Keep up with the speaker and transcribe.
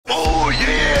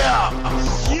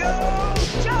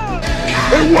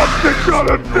I want this shot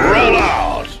and roll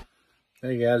out!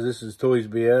 Hey guys, this is Toys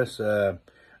BS. I'm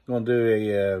going to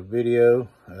do a video,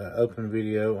 open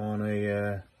video on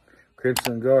a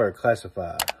Crimson Guard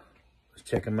classified. Let's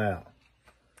check them out.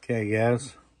 Okay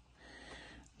guys,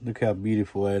 look how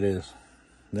beautiful that is.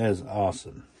 That is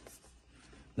awesome.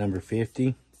 Number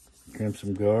 50,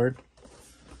 Crimson Guard.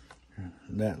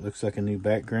 That looks like a new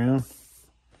background.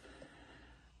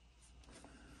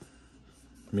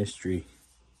 Mystery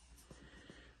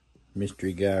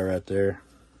guy right there.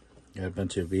 Got a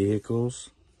bunch of vehicles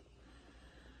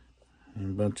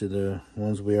and a bunch of the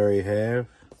ones we already have,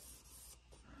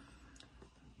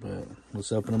 but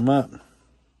let's open them up.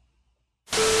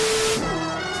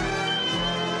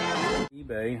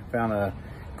 eBay, found a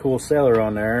cool seller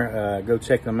on there. Go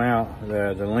check them out.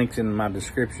 The link's in my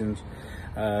descriptions.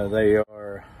 They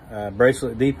are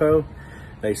Bracelet Depot.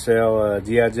 They sell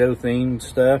G.I. Joe themed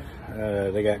stuff.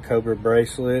 They got Cobra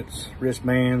bracelets,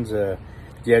 wristbands,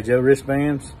 G.I. Joe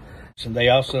wristbands. And they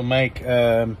also make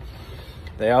other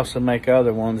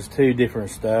ones too,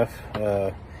 different stuff.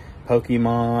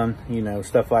 Pokemon, you know,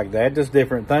 stuff like that. Just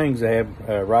different things. They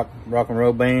have rock and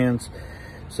roll bands.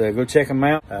 So go check them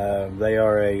out. They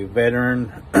are a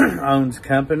veteran-owned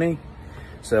company.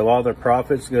 So all their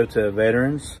profits go to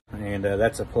veterans, and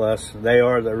that's a plus. They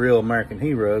are the real American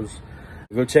heroes.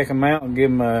 Go check them out and give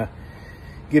them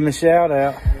a shout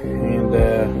out, and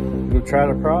go try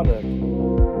the product.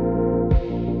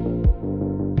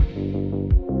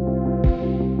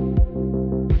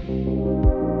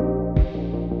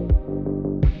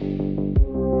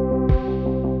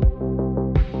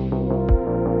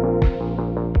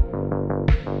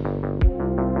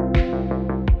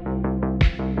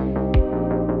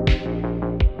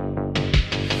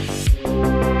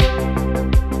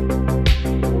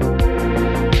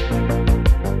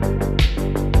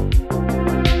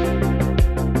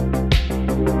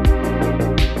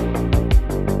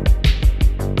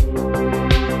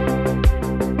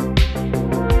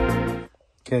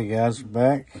 Okay guys,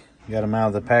 back. Got them out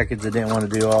of the package. I didn't want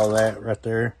to do all that right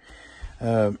there.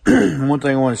 One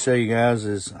thing I want to show you guys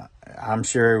is, I'm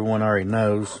sure everyone already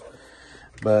knows,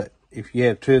 but if you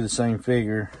have two of the same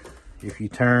figure, if you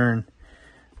turn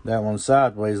that one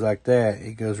sideways like that,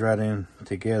 it goes right in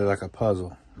together like a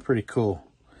puzzle. Pretty cool.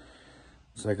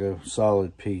 It's like a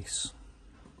solid piece.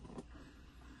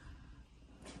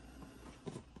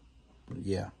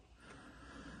 Yeah.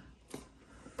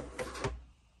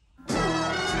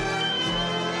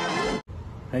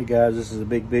 Hey guys, this is a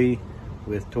Big B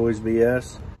with Toys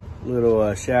BS.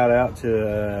 Little shout out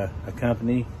to a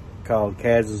company called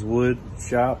Kaz's Wood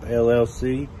Shop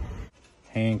LLC.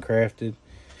 Handcrafted.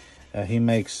 He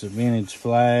makes vintage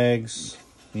flags,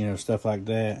 you know, stuff like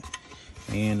that.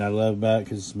 And I love about it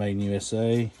because it's made in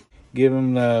USA. Give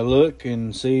them a look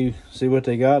and see what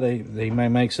they got. They may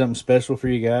make something special for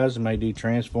you guys. They may do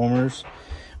Transformers,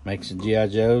 make some G.I.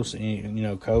 Joes, you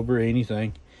know, Cobra,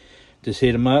 anything. Just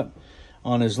hit them up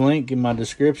on his link in my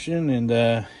description and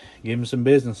give him some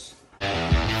business.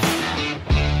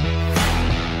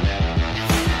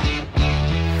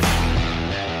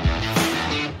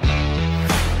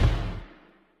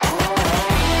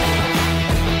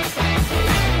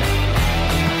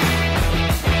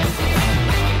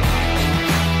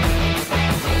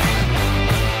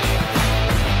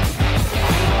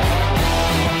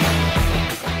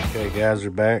 Okay guys, we're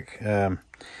back.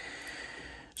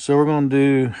 So we're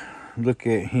gonna look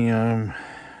at him,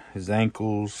 his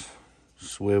ankles,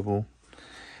 swivel,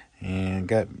 and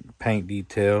got paint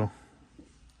detail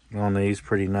on these,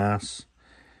 pretty nice.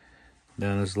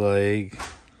 Down his leg,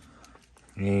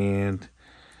 and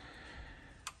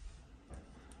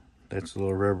that's a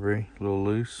little rubbery, a little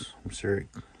loose. I'm sure it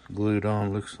glued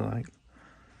on, looks like.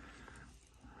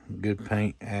 Good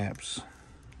paint apps.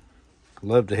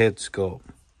 Love the head sculpt.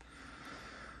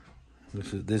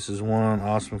 This is one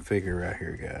awesome figure right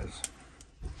here, guys.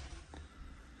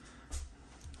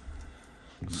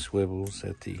 It swivels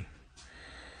at the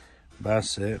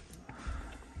bicep.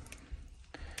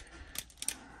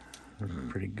 Looking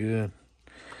pretty good.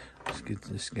 Let's get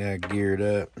this guy geared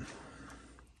up.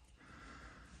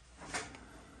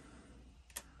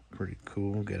 Pretty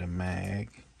cool. Got a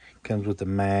mag. Comes with a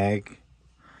mag.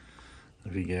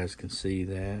 If you guys can see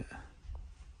that.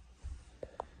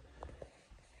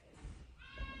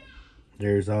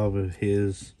 There's all of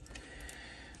his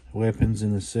weapons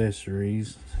and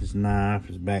accessories. His knife,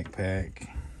 his backpack.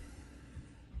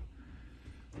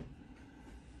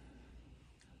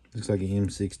 Looks like an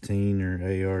M16 or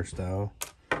AR style.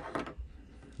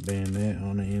 Bayonet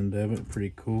on the end of it.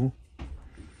 Pretty cool.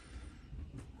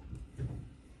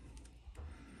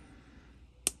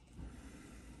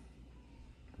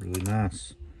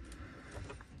 nice.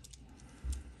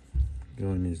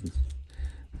 Go in his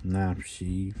knife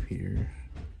sheath here.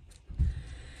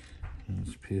 And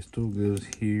his pistol goes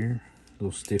here. A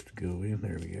little stiff to go in.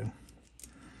 There we go.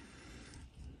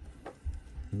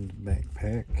 And the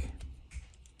backpack.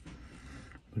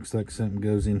 Looks like something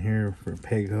goes in here for a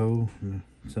peg hole. And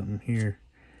something here,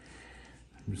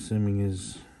 I'm assuming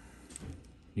is,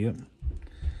 yep,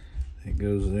 that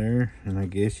goes there. And I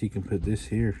guess you can put this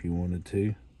here if you wanted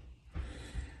to.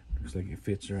 Looks like it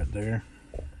fits right there.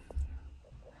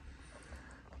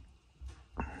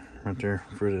 Right there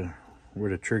for the where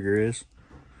the trigger is.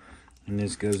 And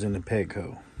this goes in the peg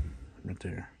hole right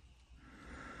there.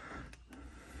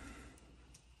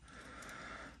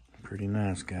 Pretty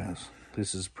nice, guys.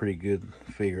 This is a pretty good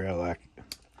figure. I like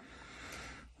it.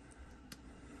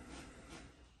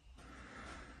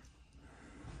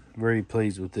 Very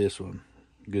pleased with this one.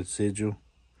 Good sigil.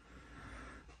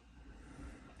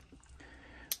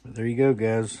 But there you go,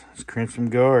 guys. It's Crimson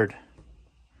Guard.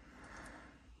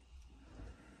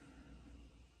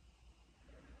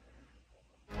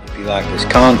 If you like this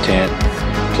content,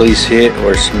 please hit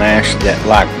or smash that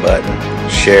like button,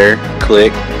 share,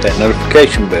 click that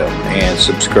notification bell, and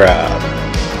subscribe.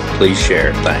 Please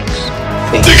share. Thanks.